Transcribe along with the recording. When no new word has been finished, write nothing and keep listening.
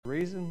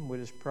reason. We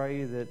just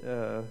pray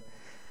that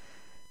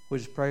we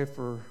just pray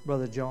for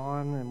Brother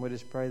John, and we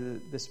just pray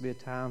that this will be a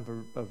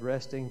time of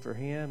resting for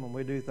him. And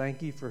we do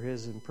thank you for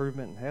his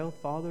improvement in health,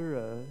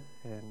 Father.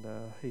 And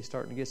he's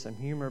starting to get some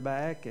humor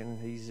back,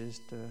 and he's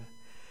just,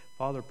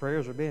 Father,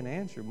 prayers are being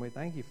answered, and we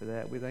thank you for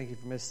that. We thank you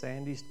for Miss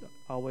Sandy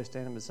always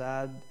standing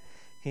beside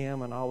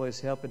him and always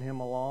helping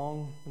him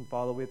along. And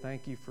Father, we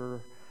thank you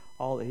for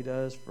all that he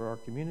does for our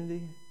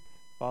community.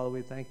 Father,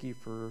 we thank you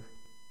for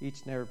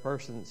each and every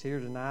person that's here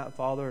tonight,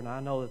 Father, and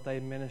I know that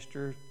they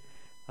minister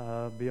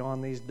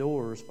beyond these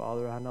doors,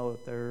 Father. I know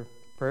that they're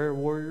prayer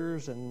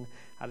warriors, and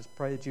I just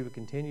pray that you would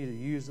continue to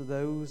use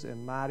those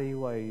in mighty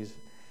ways.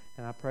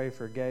 And I pray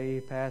for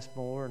Gay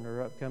Passmore and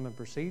her upcoming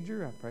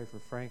procedure. I pray for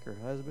Frank, her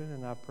husband,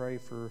 and I pray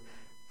for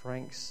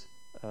Frank's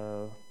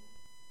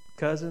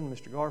cousin,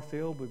 Mr.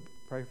 Garfield. We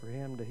pray for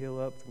him to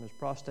heal up from his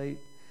prostate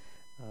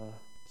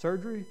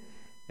surgery.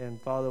 And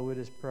Father, we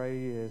just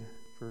pray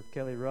for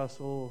Kelly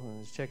Russell and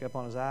his checkup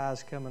on his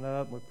eyes coming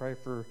up. We pray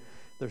for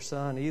their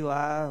son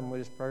Eli, and we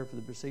just pray for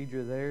the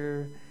procedure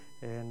there.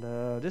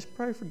 And just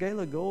pray for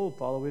Gayla Gold,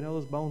 Father. We know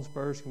those bone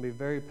spurs can be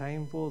very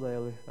painful. They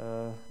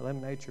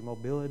eliminate your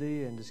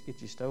mobility and just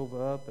get you stove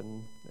up,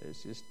 and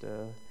it's just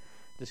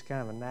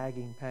kind of a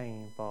nagging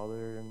pain,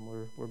 Father.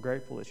 And we're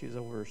grateful that she's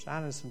over her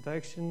sinus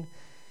infection.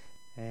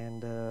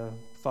 And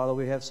Father,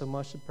 we have so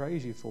much to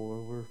praise you for.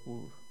 We're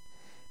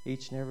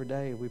each and every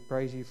day we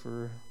praise you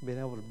for being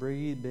able to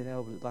breathe, being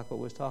able to, like what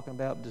we was talking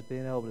about, just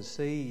being able to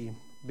see,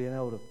 being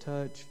able to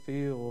touch,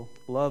 feel,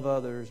 love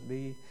others,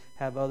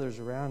 have others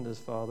around us,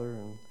 Father.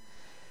 And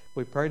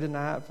we pray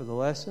tonight for the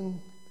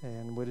lesson,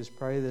 and we just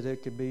pray that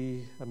it could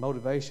be a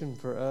motivation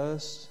for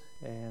us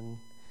and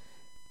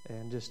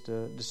just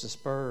a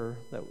spur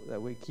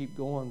that we keep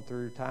going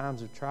through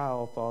times of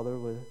trial, Father.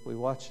 We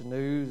watch the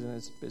news, and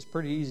it's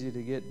pretty easy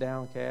to get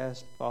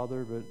downcast,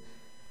 Father, but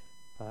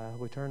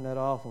we turn that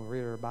off and we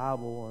read our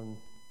Bible,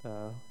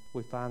 and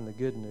we find the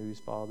good news,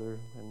 Father,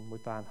 and we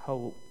find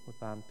hope, we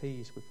find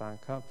peace, we find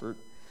comfort.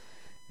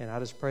 And I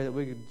just pray that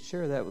we could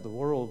share that with the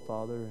world,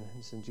 Father. And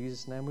it's in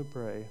Jesus' name we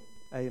pray.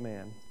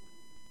 Amen.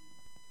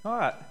 All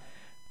right.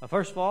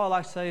 First of all, I'd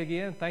like to say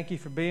again, thank you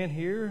for being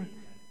here.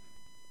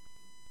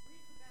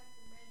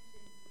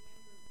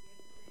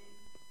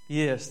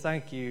 Yes,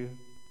 thank you.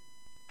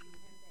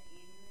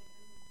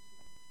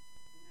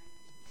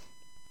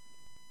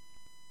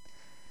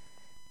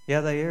 Yeah,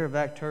 they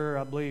airvac her,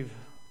 I believe,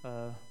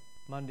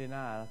 Monday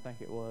night, I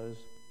think it was,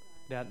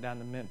 down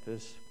to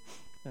Memphis.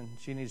 And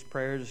she needs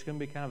prayers. It's going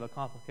to be kind of a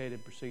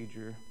complicated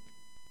procedure.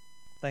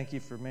 Thank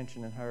you for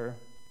mentioning her.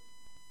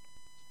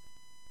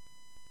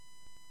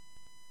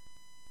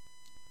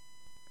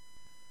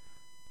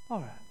 All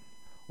right.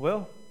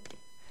 Well,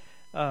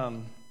 I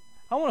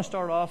want to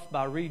start off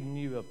by reading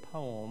you a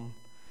poem.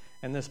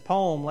 And this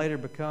poem later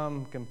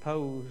become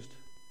composed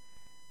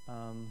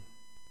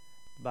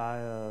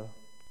by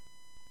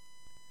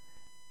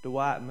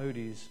Dwight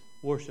Moody's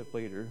worship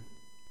leader.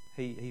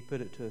 He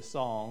put it to a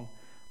song.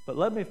 But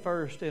let me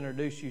first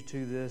introduce you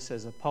to this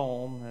as a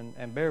poem,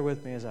 and bear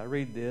with me as I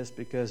read this,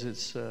 because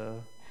it's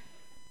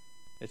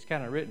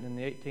kind of written in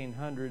the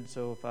 1800s,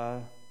 so if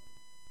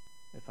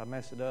I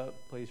mess it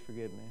up, please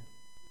forgive me.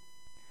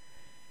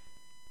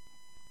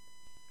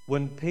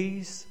 When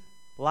peace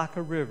like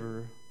a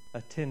river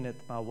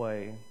attendeth my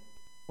way,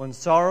 when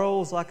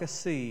sorrows like a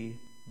sea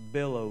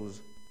billows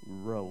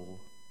roll,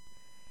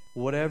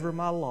 whatever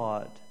my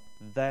lot,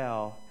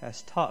 thou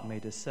hast taught me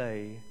to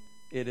say,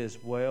 it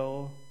is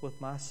well with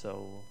my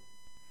soul.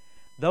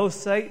 Though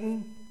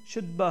Satan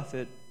should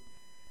buffet,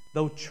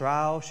 though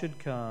trial should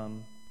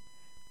come,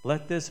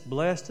 let this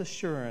blessed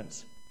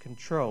assurance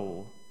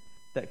control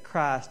that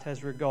Christ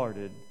has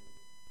regarded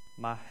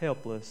my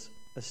helpless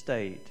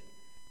estate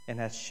and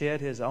hath shed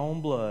his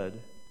own blood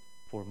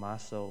for my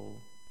soul.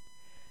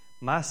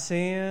 My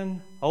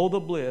sin, oh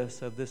the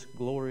bliss of this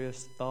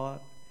glorious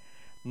thought,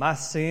 my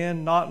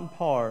sin not in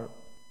part,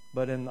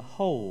 but in the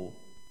whole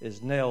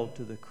is nailed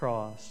to the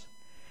cross,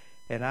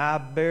 and I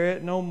bear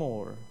it no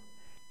more.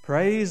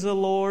 Praise the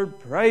Lord,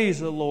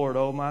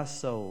 O my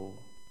soul.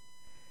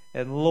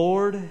 And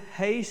Lord,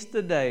 haste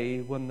the day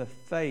when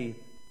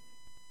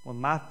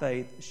my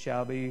faith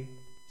shall be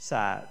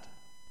sight.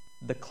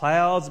 The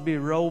clouds be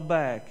rolled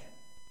back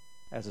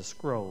as a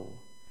scroll.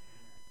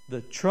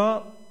 The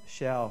trump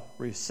shall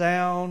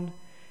resound,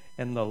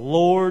 and the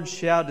Lord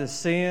shall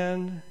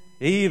descend.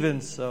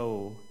 Even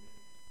so,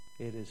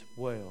 it is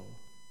well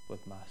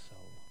with my soul.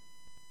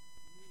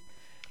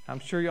 I'm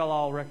sure y'all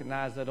all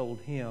recognize that old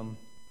hymn.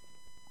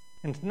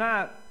 And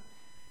tonight,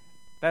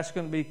 that's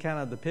going to be kind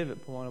of the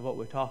pivot point of what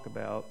we talk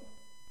about.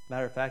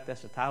 Matter of fact,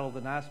 that's the title of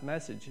tonight's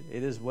message.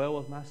 It is well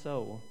with my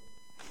soul.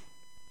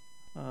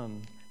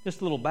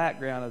 Just a little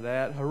background of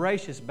that.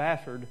 Horatius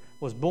Bafford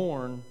was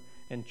born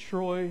in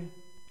Troy,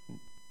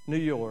 New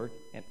York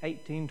in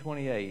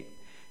 1828.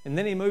 And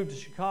then he moved to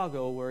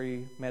Chicago where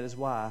he met his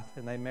wife,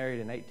 and they married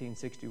in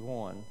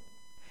 1861.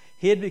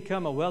 He had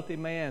become a wealthy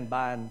man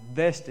by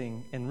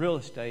investing in real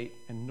estate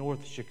in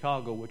North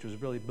Chicago, which was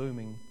really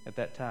booming at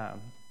that time.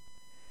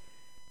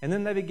 And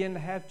then they began to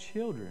have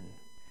children.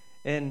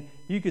 And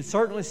you could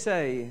certainly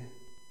say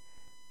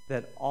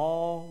that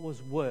all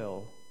was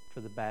well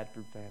for the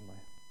Badford family.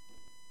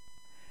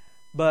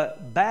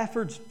 But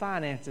Badford's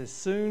finances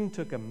soon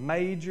took a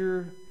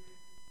major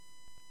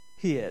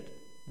hit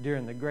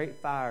during the Great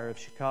Fire of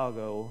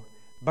Chicago,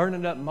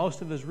 burning up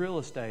most of his real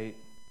estate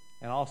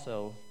and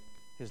also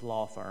his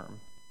law firm.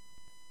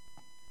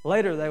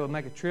 Later, they would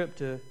make a trip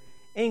to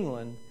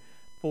England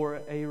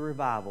for a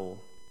revival.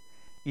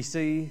 You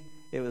see,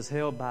 it was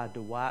held by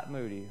Dwight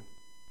Moody.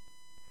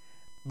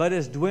 But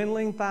his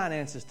dwindling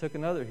finances took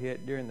another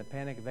hit during the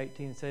Panic of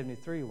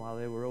 1873 while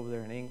they were over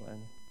there in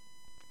England.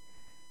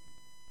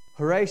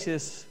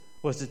 Horatius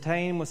was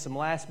detained with some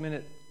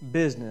last-minute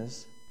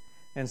business,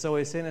 and so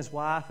he sent his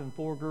wife and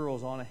 4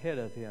 girls on ahead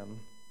of him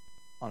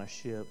on a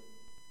ship.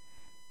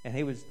 And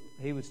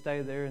he would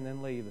stay there and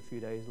then leave a few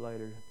days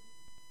later.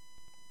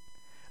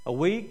 A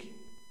week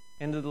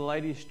into the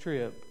ladies'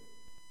 trip,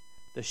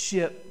 the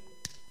ship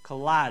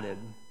collided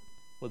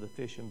with a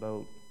fishing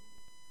boat.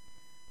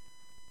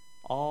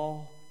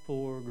 All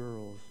 4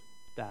 girls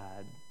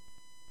died,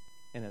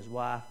 and his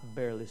wife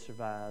barely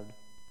survived.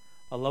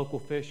 A local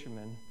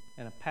fisherman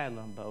in a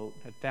paddling boat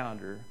had found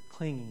her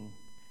clinging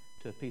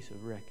to a piece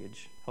of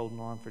wreckage, holding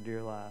on for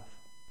dear life.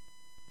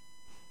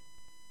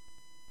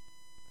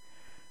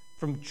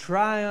 From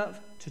triumph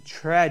to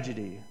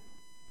tragedy,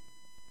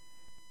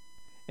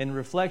 in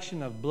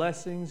reflection of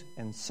blessings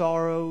and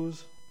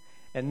sorrows,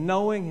 and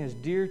knowing his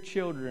dear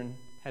children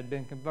had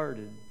been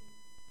converted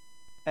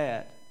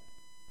at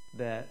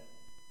that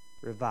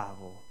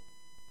revival.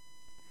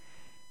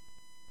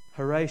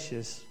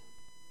 Horatius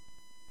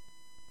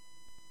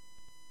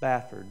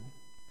Badford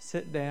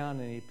sat down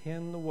and he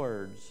penned the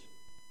words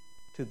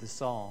to the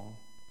song,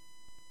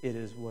 "It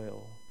Is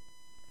Well."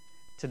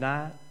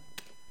 Tonight,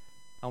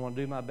 I want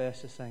to do my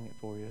best to sing it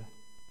for you.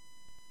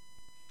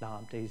 No,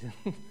 I'm teasing.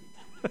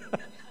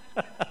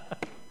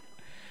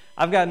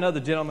 I've got another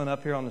gentleman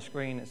up here on the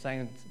screen that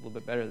sings a little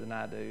bit better than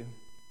I do.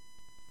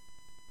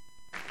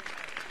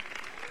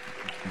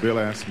 Bill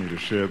asked me to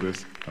share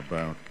this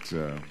about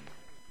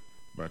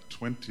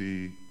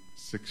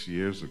 26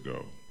 years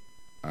ago.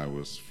 I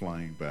was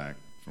flying back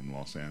from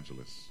Los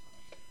Angeles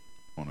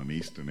on an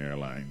Eastern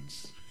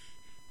Airlines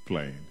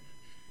plane,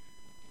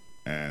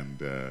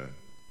 and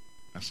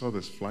I saw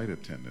this flight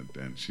attendant,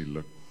 and she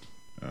looked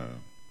a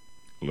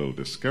little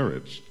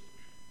discouraged.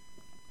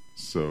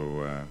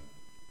 So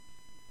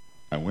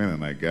I went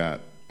and I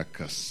got a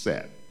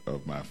cassette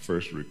of my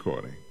first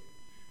recording,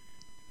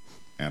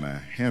 and I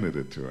handed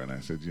it to her, and I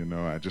said,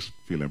 I just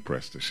feel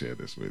impressed to share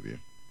this with you.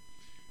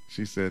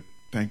 She said,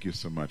 "Thank you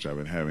so much. I've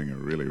been having a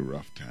really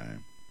rough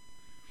time."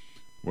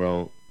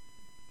 Well,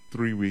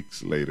 3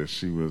 weeks later,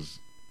 she was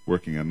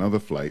working another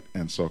flight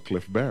and saw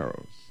Cliff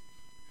Barrows.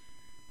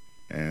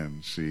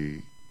 And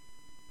she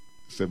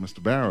said,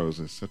 "Mr. Barrows,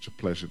 it's such a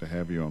pleasure to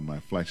have you on my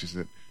flight." She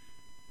said,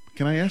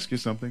 "Can I ask you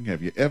something?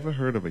 Have you ever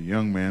heard of a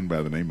young man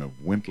by the name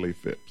of Wintley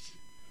Phipps?"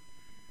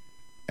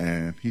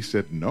 And he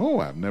said, "No,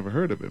 I've never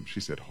heard of him."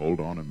 She said, "Hold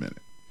on a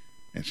minute."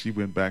 And she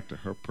went back to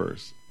her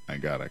purse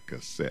and got a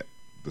cassette,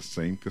 the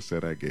same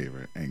cassette I gave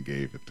her, and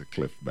gave it to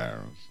Cliff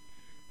Barrows.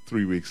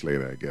 3 weeks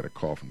later, I get a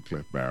call from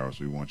Cliff Barrows.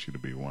 "We want you to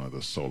be one of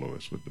the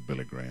soloists with the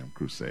Billy Graham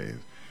Crusade."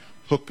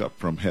 Hook up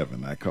from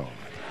heaven, I call it.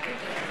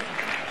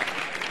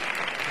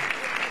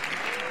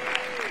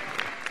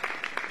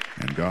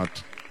 And God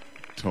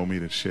told me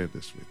to share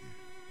this with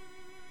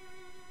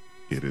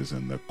you. It is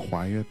in the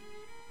quiet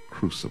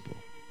crucible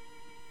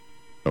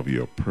of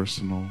your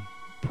personal,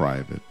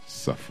 private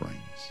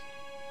sufferings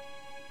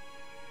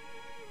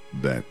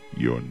that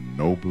your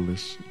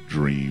noblest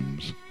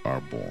dreams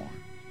are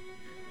born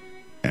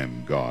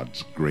and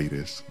God's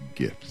greatest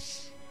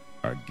gifts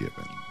are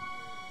given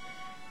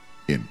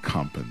in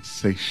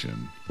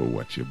compensation for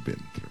what you've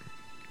been through.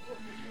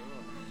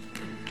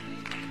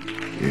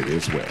 It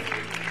is well.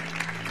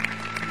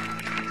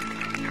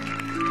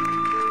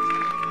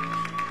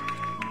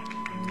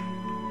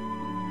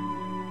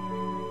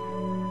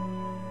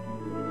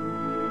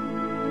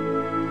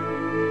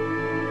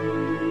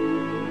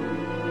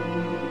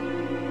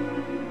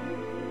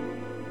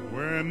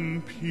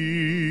 When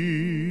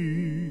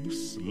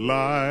peace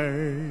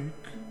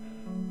like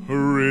a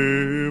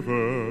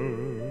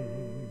river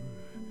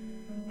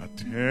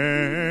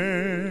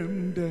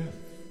attendeth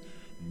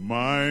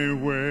my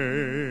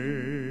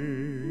way,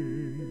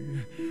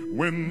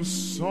 when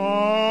sorrows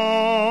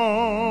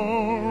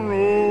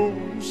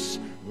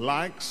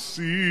like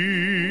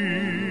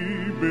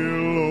sea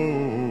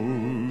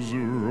billows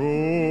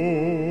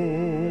roll,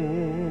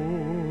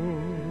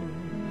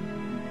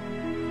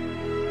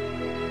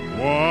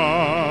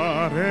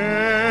 whatever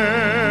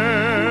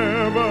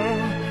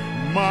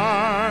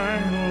my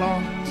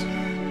lot,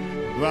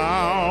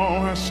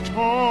 thou hast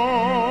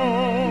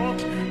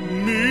taught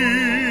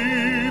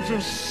me to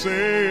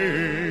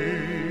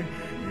say,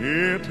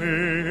 it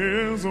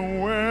is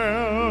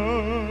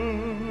well,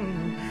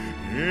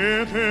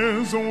 it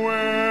is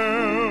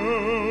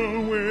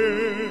well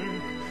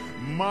with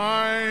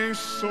my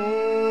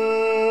soul.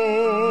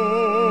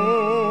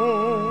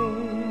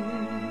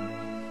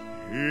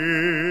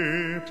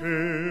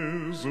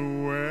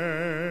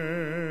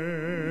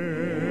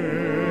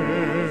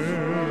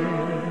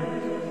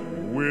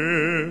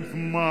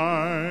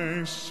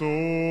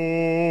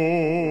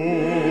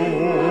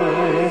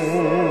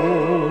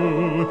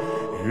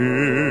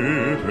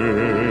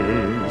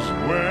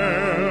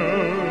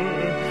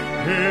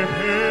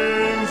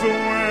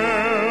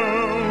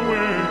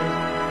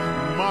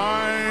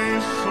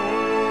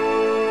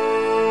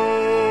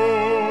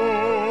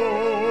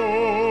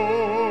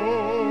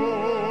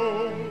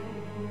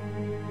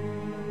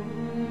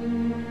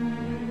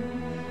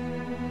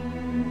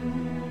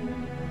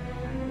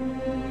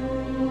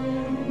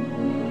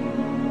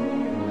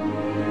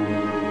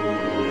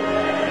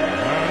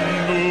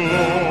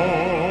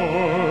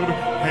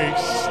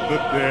 the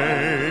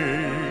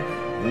day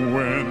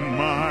when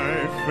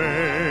my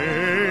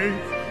faith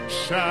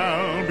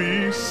shall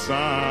be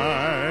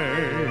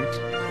sight.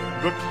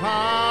 The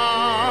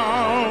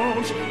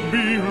clouds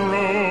be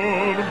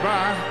rolled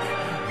back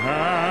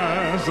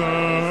as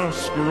a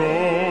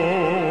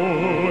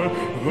scroll.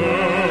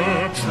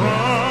 The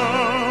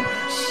trump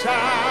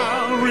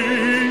shall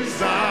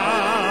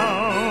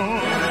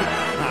resound,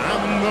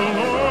 and the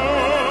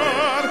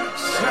Lord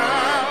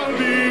shall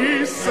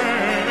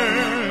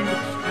descend.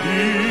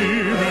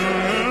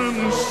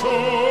 Even so,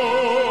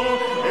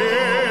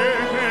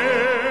 it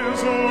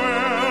is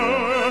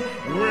well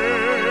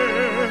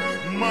with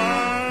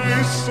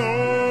my soul.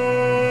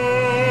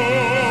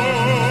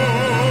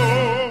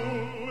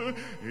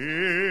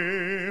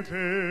 It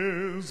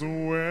is well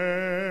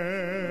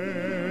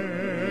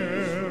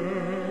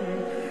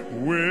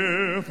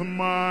with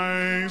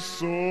my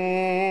soul.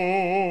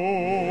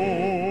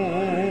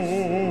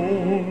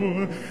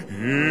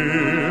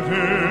 It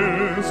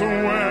is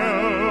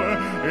well.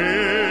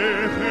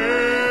 It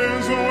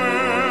is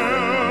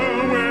well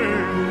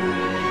with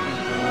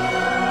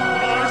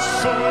my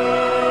soul.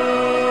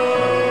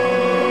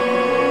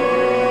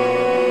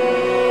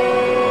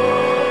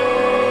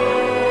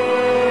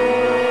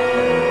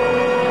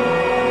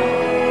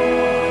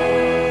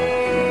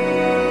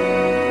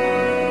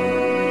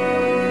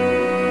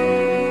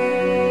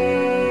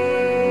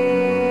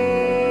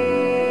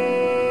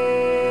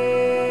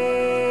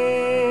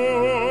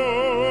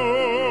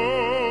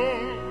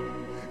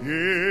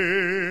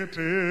 It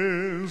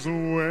is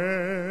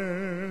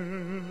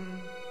well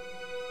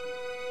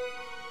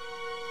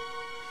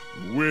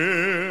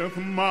with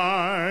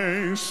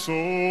my soul.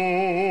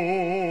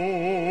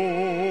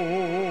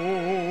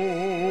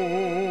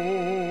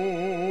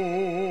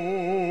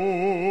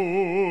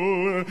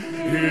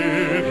 It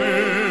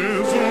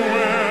is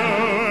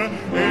well.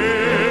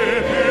 It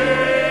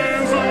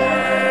is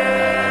well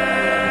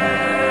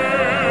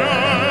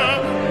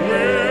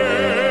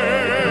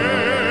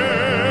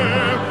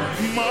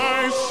with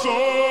my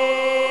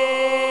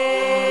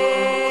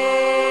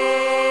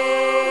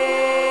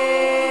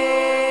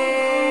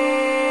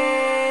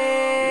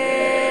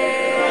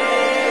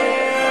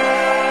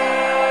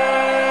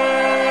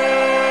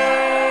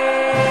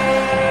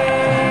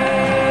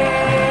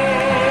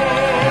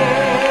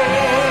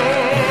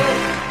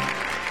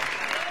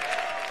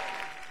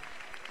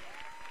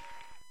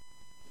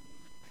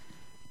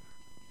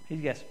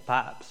He's got some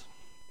pipes.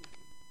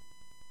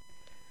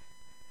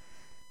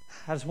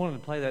 I just wanted to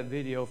play that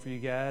video for you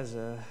guys.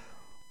 Well,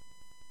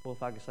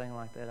 if I could sing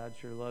like that, I'd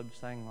sure love to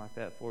sing like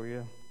that for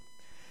you.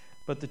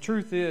 But the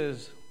truth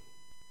is,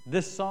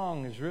 this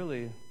song is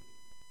really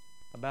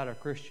about our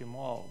Christian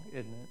walk,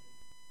 isn't it?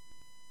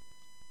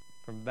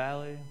 From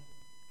valley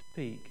to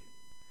peak.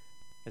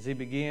 As he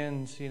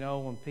begins,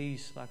 when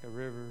peace like a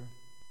river,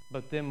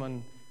 but then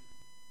when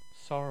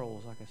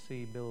sorrows like a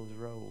sea billows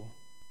roll.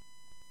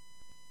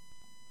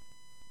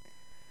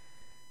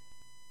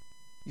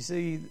 You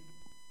see,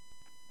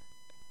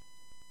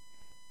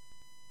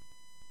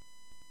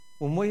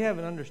 when we have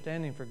an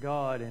understanding for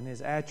God and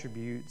His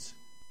attributes,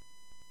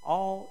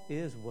 all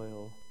is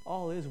well.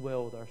 All is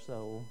well with our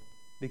soul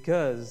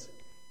because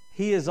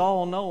He is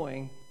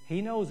all-knowing.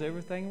 He knows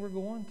everything we're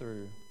going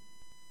through.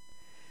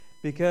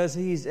 Because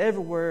He's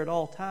everywhere at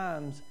all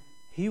times,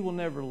 He will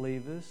never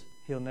leave us.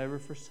 He'll never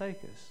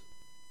forsake us.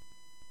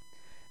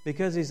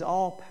 Because He's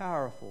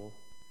all-powerful.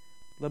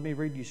 Let me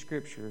read you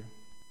Scripture.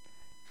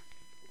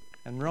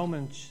 In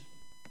Romans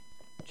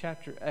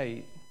chapter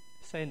 8,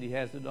 Sandy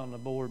has it on the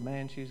board.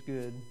 Man, she's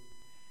good.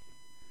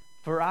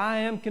 For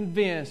I am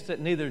convinced that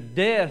neither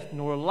death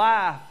nor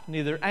life,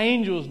 neither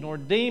angels nor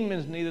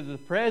demons, neither the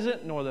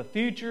present nor the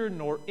future,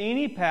 nor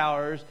any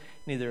powers,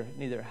 neither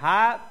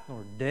height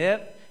nor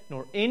depth,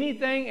 nor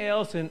anything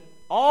else in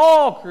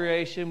all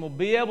creation will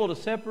be able to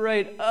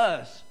separate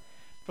us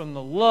from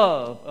the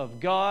love of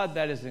God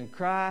that is in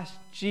Christ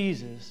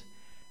Jesus,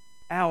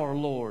 our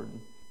Lord.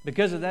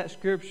 Because of that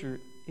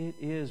Scripture, it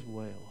is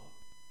well.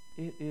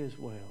 It is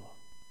well.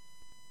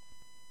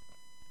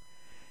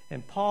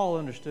 And Paul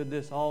understood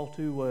this all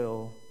too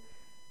well.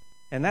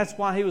 And that's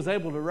why he was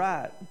able to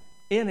write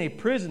in a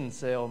prison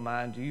cell,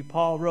 mind you.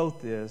 Paul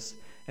wrote this.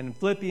 And in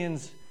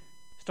Philippians,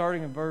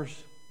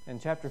 in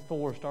chapter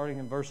 4, starting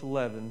in verse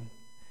 11,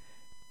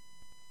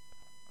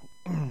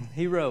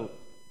 he wrote,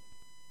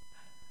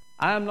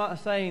 I am not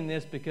saying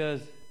this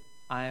because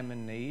I am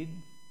in need.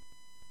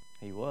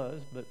 He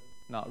was, but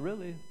not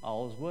really.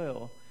 All is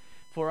well.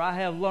 For I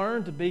have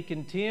learned to be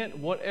content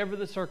whatever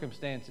the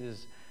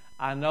circumstances.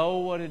 I know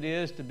what it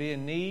is to be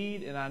in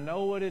need, and I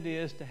know what it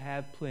is to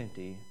have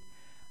plenty.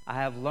 I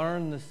have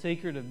learned the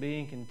secret of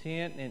being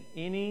content in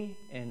any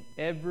and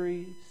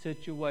every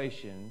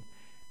situation,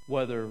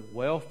 whether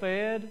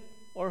well-fed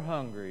or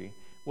hungry,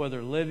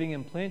 whether living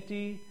in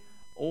plenty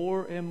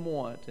or in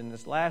want. In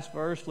this last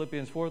verse,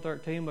 Philippians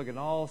 4:13, we can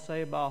all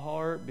say by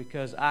heart,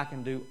 because I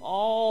can do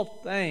all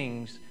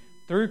things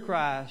through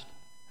Christ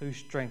who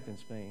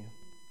strengthens me.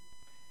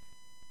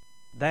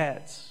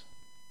 That's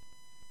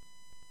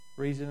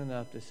reason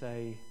enough to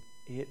say,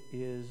 it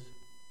is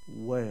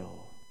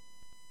well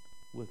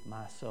with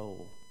my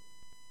soul.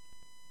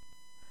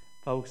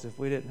 Folks, if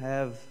we didn't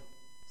have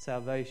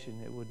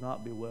salvation, it would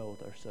not be well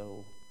with our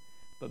soul.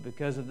 But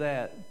because of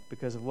that,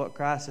 because of what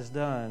Christ has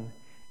done,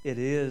 it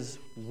is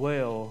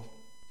well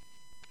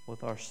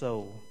with our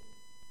soul.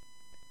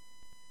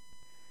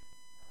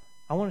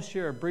 I want to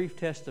share a brief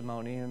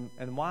testimony,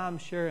 and why I'm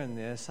sharing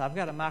this, I've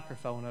got a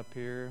microphone up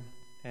here,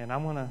 and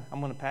I'm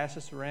gonna pass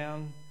this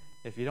around.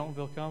 If you don't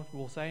feel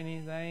comfortable saying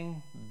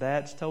anything,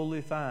 that's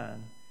totally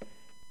fine.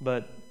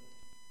 But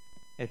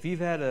if you've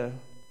had a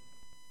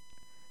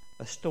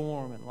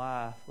storm in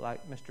life,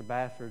 like Mr.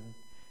 Bafford,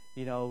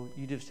 you know,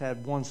 you just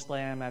had one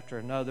slam after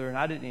another, and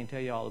I didn't even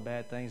tell you all the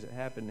bad things that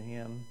happened to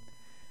him,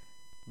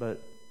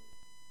 but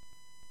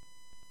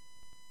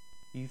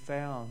you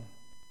found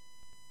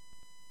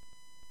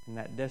in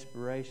that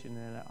desperation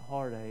and that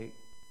heartache,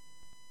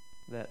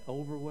 that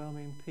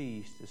overwhelming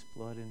peace just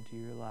flood into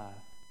your life.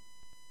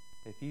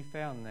 If you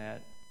found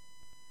that,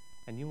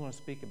 and you want to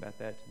speak about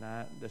that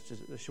tonight, that's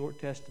just a short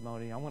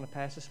testimony. I want to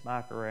pass this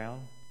mic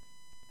around.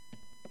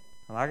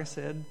 And like I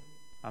said,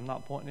 I'm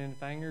not pointing any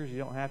fingers. You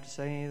don't have to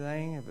say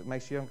anything if it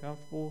makes you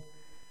uncomfortable.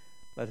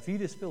 But if you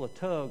just feel a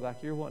tug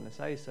like you're wanting to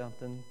say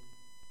something,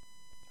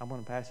 I'm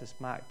going to pass this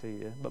mic to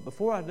you. But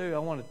before I do, I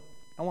want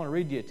to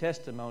read you a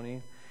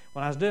testimony.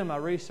 When I was doing my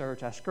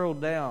research, I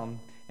scrolled down,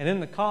 and in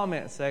the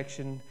comment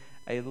section,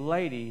 a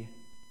lady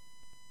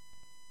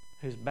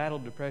who's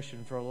battled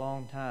depression for a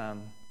long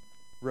time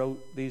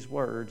wrote these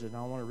words, and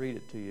I want to read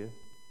it to you.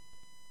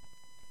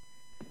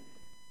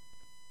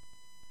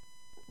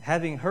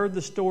 Having heard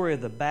the story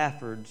of the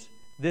Baffords,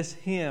 this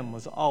hymn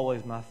was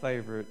always my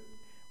favorite.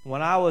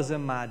 When I was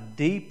in my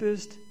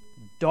deepest,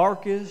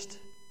 darkest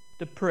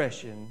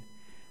depression,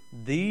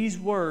 these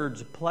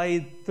words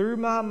played through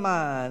my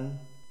mind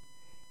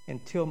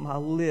until my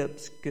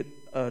lips could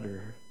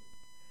utter,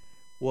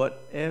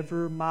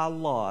 whatever my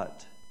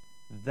lot,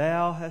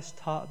 thou hast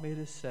taught me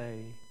to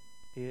say,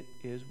 it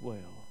is well.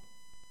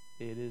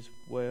 It is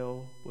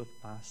well with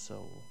my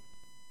soul.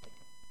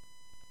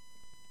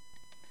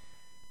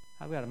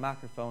 I've got a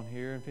microphone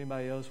here, and if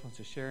anybody else wants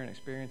to share an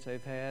experience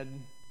they've had.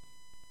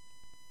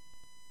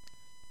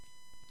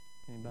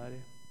 Anybody?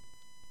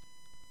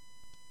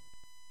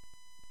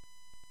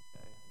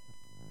 Okay.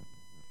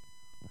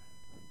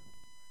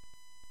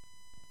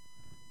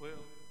 Well,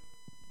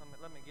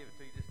 let me give it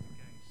to you just in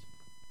case.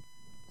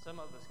 Some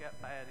of us got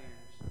bad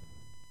ears.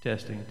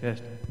 Testing.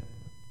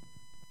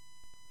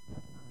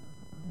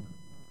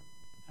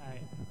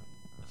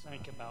 I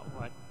think about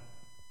what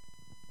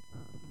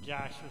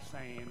Josh was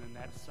saying in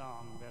that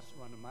song. That's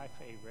one of my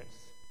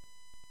favorites.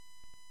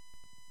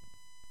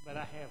 But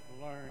I have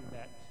learned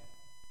that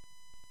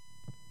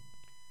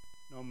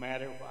no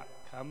matter what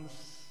comes,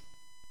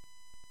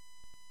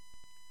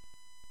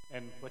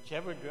 and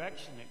whichever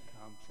direction it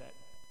comes, that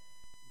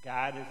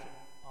God is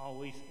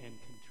always in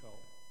control.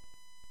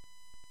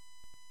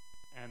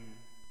 And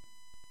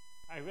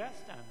I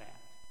rest on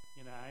that.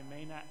 You know, I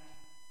may not,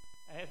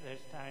 there's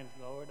times,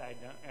 Lord, I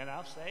don't, and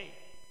I'll say,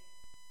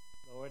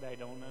 Lord, I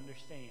don't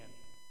understand,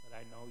 but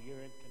I know you're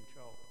in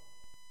control.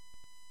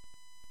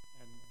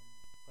 And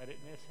put it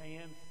in his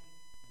hands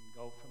and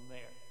go from there.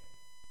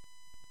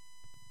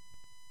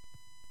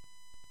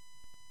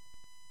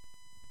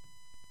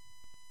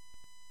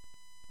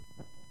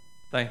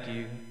 Thank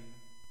you.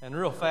 And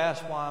real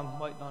fast, while I'm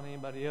waiting on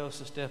anybody else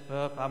to step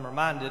up, I'm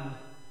reminded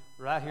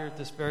right here at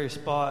this very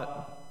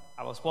spot,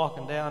 I was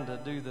walking down to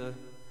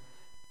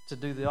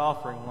do the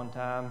offering one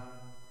time,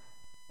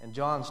 and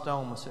John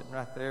Stone was sitting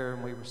right there,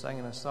 and we were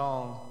singing a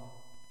song,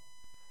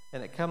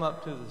 and it come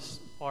up to this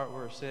part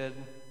where it said,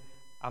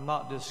 I'm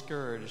not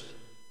discouraged,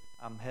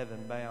 I'm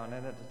heaven bound.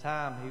 And at the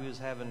time, he was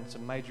having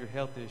some major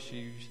health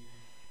issues,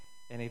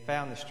 and he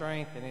found the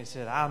strength, and he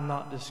said, I'm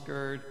not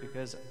discouraged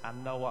because I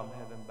know I'm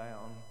heaven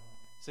bound.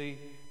 See,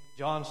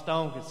 John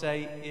Stone could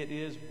say, it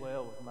is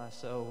well with my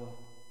soul.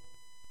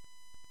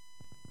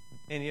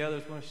 Any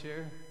others want to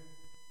share?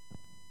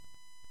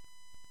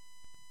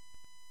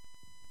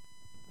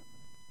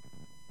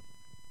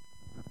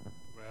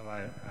 Well,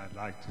 I'd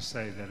like to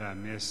say that I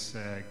miss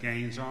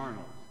Gaines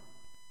Arnold.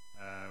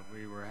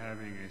 We were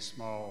having a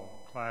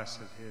small class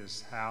at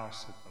his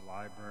house at the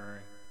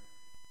library,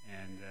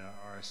 and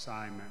our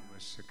assignment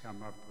was to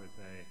come up with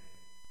a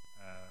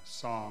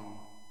song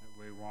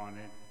that we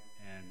wanted,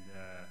 and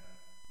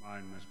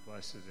mine was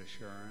Blessed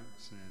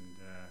Assurance, and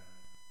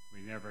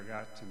we never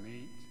got to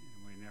meet,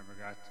 and we never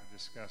got to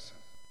discuss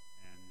it.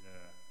 And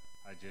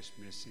I just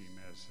miss him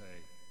as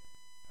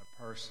a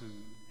person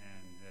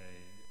and a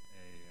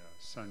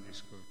Sunday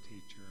school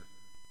teacher,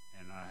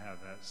 and I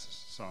have that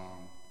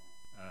song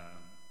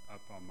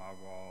up on my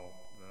wall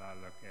that I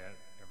look at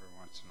every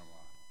once in a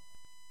while.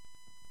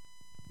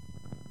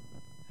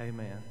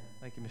 Amen.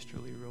 Thank you,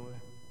 Mr. Leroy.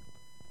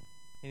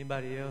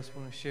 Anybody else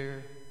want to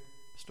share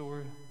a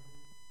story?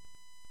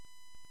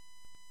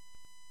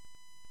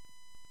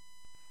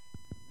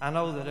 I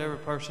know that every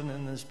person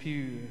in this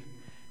pew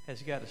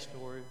has got a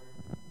story.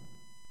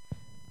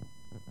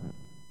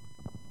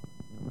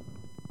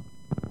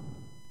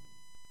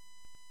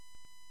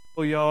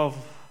 y'all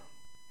have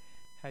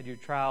had your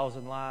trials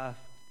in life,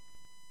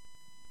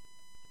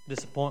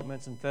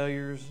 disappointments and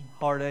failures,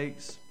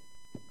 heartaches.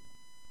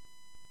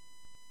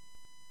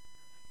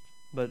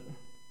 But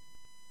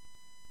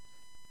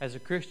as a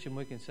Christian,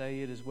 we can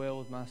say it is well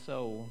with my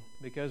soul,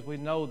 because we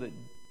know that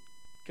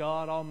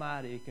God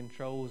Almighty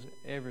controls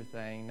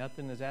everything.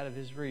 Nothing is out of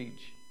His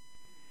reach.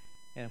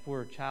 And if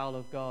we're a child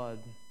of God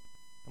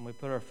and we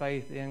put our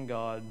faith in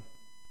God,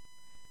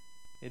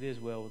 it is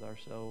well with our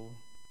soul.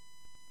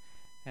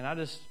 And I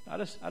just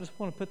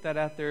want to put that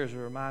out there as a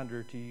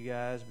reminder to you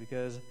guys,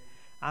 because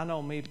I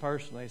know me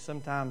personally,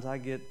 sometimes I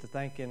get to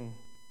thinking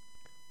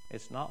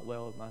it's not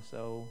well with my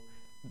soul.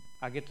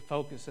 I get to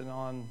focusing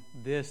on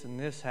this and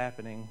this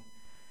happening.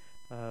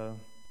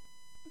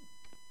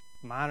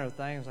 Minor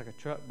things like a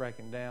truck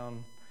breaking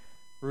down,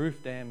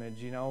 roof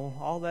damage,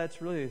 all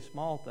that's really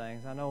small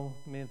things. I know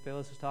me and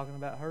Phyllis is talking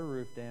about her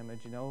roof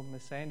damage.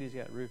 Miss Sandy's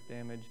got roof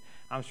damage.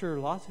 I'm sure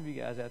lots of you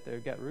guys out there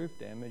have got roof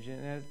damage,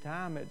 and at the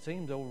time it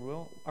seems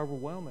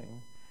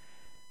overwhelming.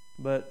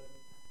 But,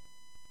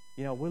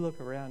 we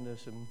look around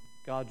us and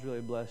God's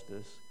really blessed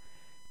us,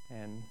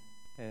 and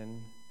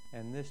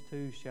this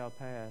too shall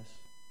pass.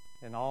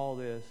 And all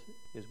this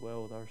is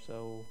well with our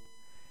soul.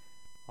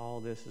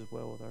 All this is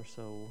well with our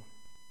soul.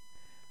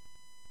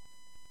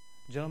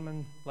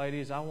 Gentlemen,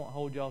 ladies, I won't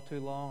hold y'all too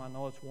long. I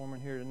know it's warm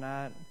in here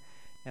tonight,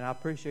 and I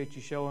appreciate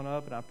you showing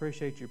up, and I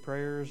appreciate your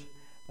prayers,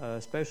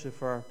 especially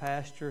for our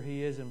pastor.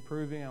 He is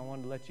improving. I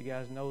wanted to let you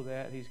guys know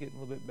that. He's getting a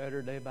little bit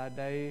better day by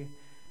day.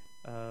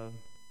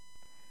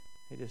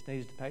 He just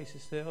needs to pace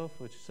himself,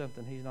 which is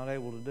something he's not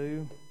able to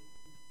do.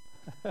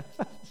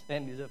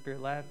 Sandy's up here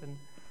laughing.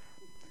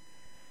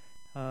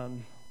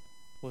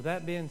 With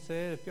that being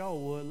said, if y'all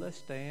would, let's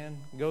stand,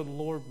 go to the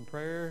Lord in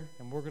prayer,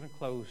 and we're going to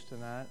close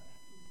tonight.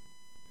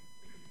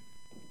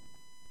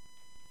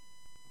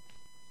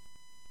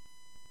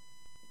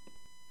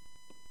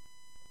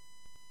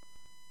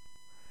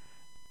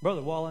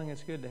 Brother Walling,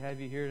 it's good to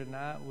have you here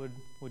tonight. Would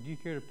you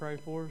care to pray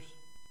for us?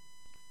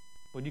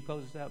 Would you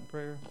close us out in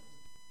prayer?